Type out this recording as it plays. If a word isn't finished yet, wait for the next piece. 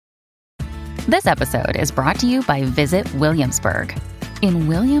This episode is brought to you by Visit Williamsburg. In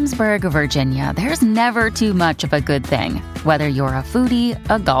Williamsburg, Virginia, there's never too much of a good thing. Whether you're a foodie,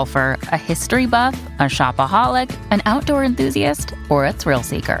 a golfer, a history buff, a shopaholic, an outdoor enthusiast, or a thrill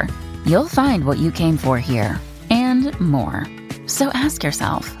seeker, you'll find what you came for here and more. So ask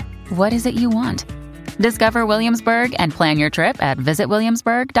yourself, what is it you want? Discover Williamsburg and plan your trip at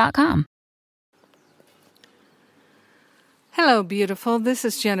visitwilliamsburg.com. Hello, beautiful. This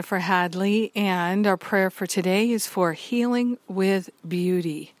is Jennifer Hadley, and our prayer for today is for healing with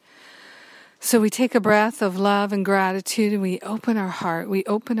beauty. So we take a breath of love and gratitude, and we open our heart, we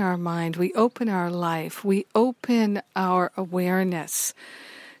open our mind, we open our life, we open our awareness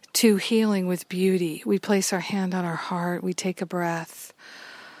to healing with beauty. We place our hand on our heart, we take a breath,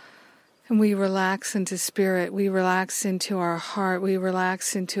 and we relax into spirit, we relax into our heart, we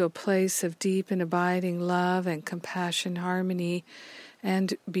relax into a place of deep and abiding love and compassion, harmony,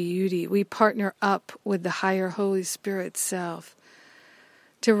 and beauty. We partner up with the higher Holy Spirit self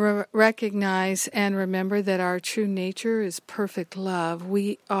to recognize and remember that our true nature is perfect love.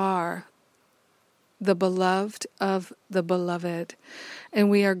 We are the beloved of the beloved, and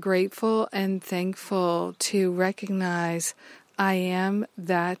we are grateful and thankful to recognize I am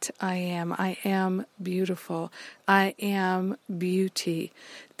that I am. I am beautiful. I am beauty.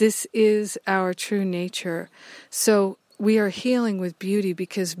 This is our true nature. So we are healing with beauty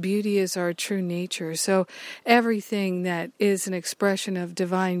because beauty is our true nature. So everything that is an expression of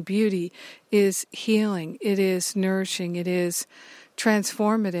divine beauty is healing. It is nourishing. It is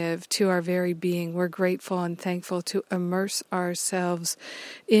transformative to our very being. We're grateful and thankful to immerse ourselves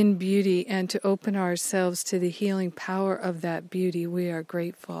in beauty and to open ourselves to the healing power of that beauty. We are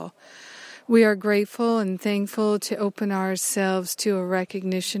grateful. We are grateful and thankful to open ourselves to a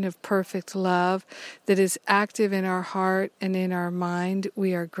recognition of perfect love that is active in our heart and in our mind.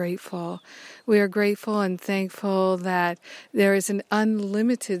 We are grateful. We are grateful and thankful that there is an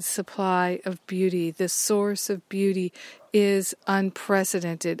unlimited supply of beauty. The source of beauty is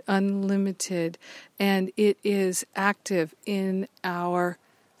unprecedented, unlimited, and it is active in our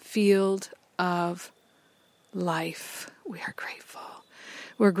field of life. We are grateful.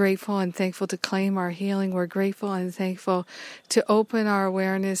 We're grateful and thankful to claim our healing. We're grateful and thankful to open our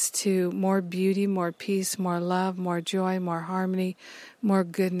awareness to more beauty, more peace, more love, more joy, more harmony, more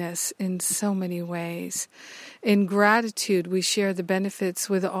goodness in so many ways. In gratitude, we share the benefits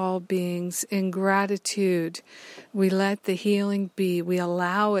with all beings. In gratitude, we let the healing be. We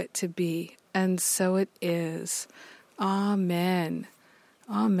allow it to be. And so it is. Amen.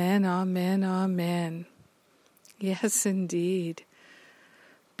 Amen, amen, amen. Yes, indeed.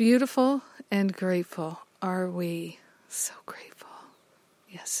 Beautiful and grateful are we. So grateful.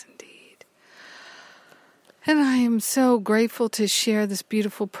 Yes, indeed. And I am so grateful to share this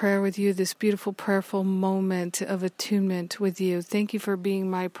beautiful prayer with you, this beautiful prayerful moment of attunement with you. Thank you for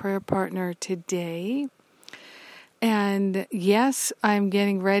being my prayer partner today. And yes, I'm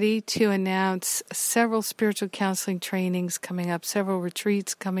getting ready to announce several spiritual counseling trainings coming up, several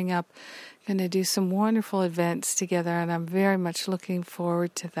retreats coming up. Going to do some wonderful events together, and I'm very much looking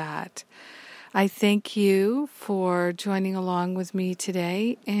forward to that. I thank you for joining along with me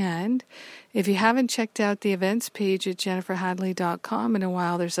today, and if you haven't checked out the events page at jenniferhadley.com in a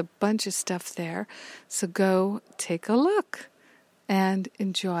while, there's a bunch of stuff there, so go take a look and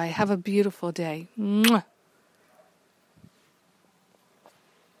enjoy. Have a beautiful day. Mwah.